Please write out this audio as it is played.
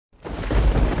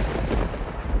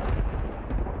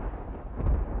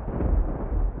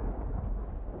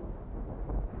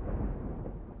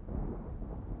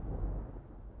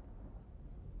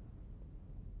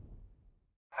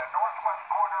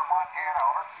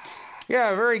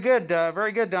Yeah, very good,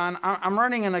 Don. I'm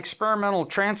running an experimental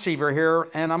transceiver here,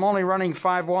 and I'm only running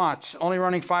 5 watts. Only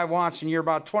running 5 watts, and you're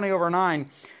about 20 over 9.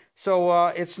 So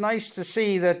it's nice to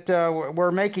see that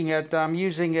we're making it. I'm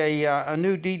using a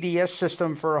new DDS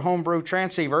system for a homebrew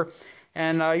transceiver,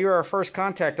 and you're our first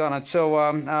contact on it.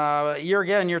 So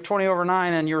you're 20 over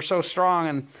 9, and you're so strong.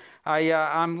 And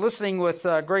I'm listening with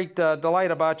great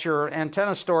delight about your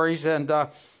antenna stories, and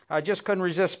I just couldn't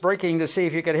resist breaking to see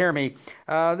if you could hear me.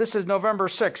 This is November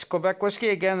 6th, Quebec Whiskey.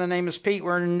 Again, the name is Pete.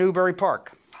 We're in Newbury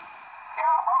Park.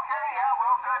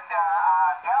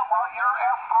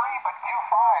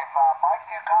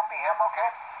 Copy him,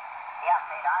 okay? Yeah,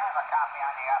 Pete, I have a copy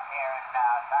on you up here in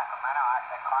Sacramento,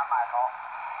 actually Carmichael.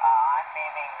 I'm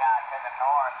leaning to the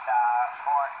north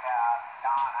toward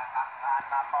Don. I'm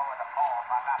up over the pole,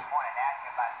 so I'm not pointing at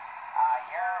you, but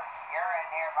you're in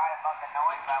here right above the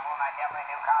noise level, and I definitely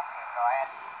do copy you. Go ahead.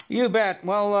 You bet.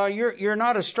 Well, you're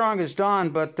not as strong as Don,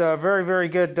 but very, very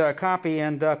good copy.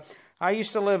 And I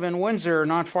used to live in Windsor,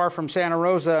 not far from Santa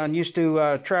Rosa, and used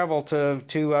to travel to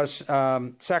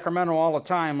Sacramento all the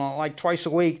time, like twice a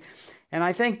week. And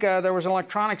I think there was an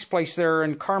electronics place there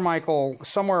in Carmichael,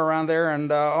 somewhere around there,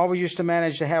 and always used to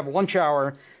manage to have lunch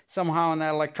hour somehow in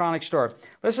that electronics store.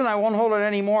 Listen, I won't hold it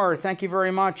anymore. Thank you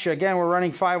very much. Again, we're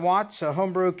running 5 watts, a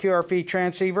homebrew QRP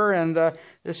transceiver, and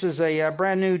this is a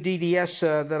brand new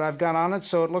DDS that I've got on it,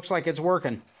 so it looks like it's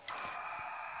working.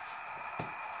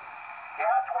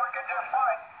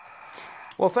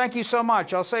 Well, thank you so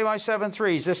much. I'll say my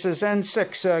 7.3s. This is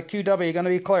N6QW. Going to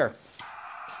be clear.